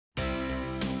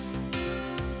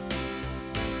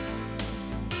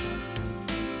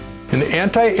An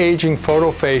anti-aging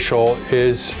photofacial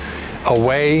is a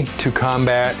way to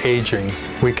combat aging.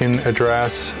 We can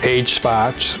address age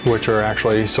spots, which are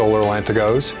actually solar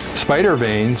lentigos, spider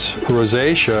veins,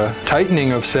 rosacea,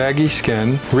 tightening of saggy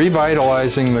skin,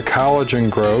 revitalizing the collagen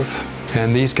growth,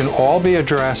 and these can all be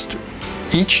addressed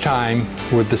each time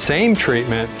with the same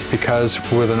treatment, because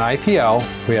with an IPL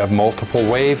we have multiple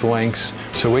wavelengths,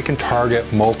 so we can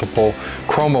target multiple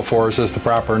chromophores is the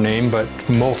proper name, but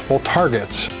multiple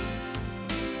targets.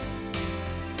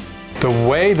 The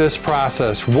way this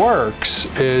process works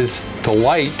is the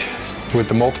light with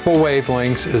the multiple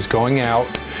wavelengths is going out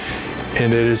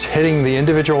and it is hitting the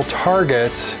individual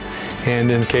targets,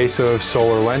 and in the case of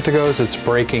solar lentigos it's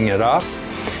breaking it up,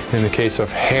 in the case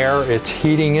of hair it's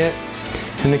heating it,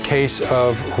 in the case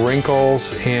of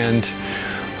wrinkles and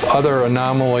other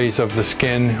anomalies of the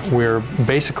skin we're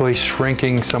basically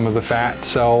shrinking some of the fat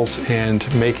cells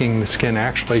and making the skin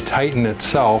actually tighten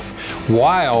itself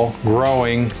while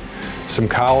growing some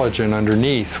collagen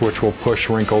underneath, which will push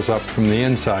wrinkles up from the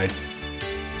inside.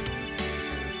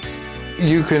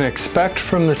 You can expect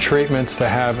from the treatments to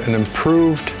have an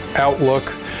improved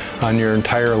outlook on your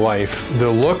entire life. The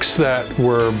looks that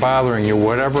were bothering you,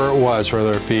 whatever it was,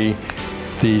 whether it be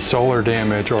the solar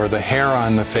damage or the hair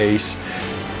on the face,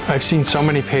 I've seen so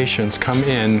many patients come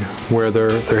in where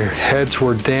their heads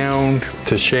were down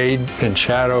to shade and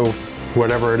shadow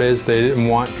whatever it is they didn't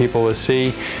want people to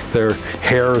see. Their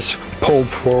hair's pulled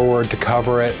forward to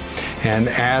cover it, and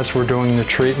as we're doing the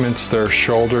treatments their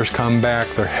shoulders come back,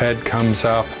 their head comes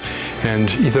up, and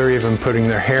they're even putting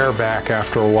their hair back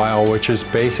after a while, which is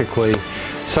basically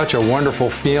such a wonderful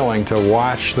feeling to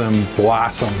watch them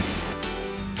blossom.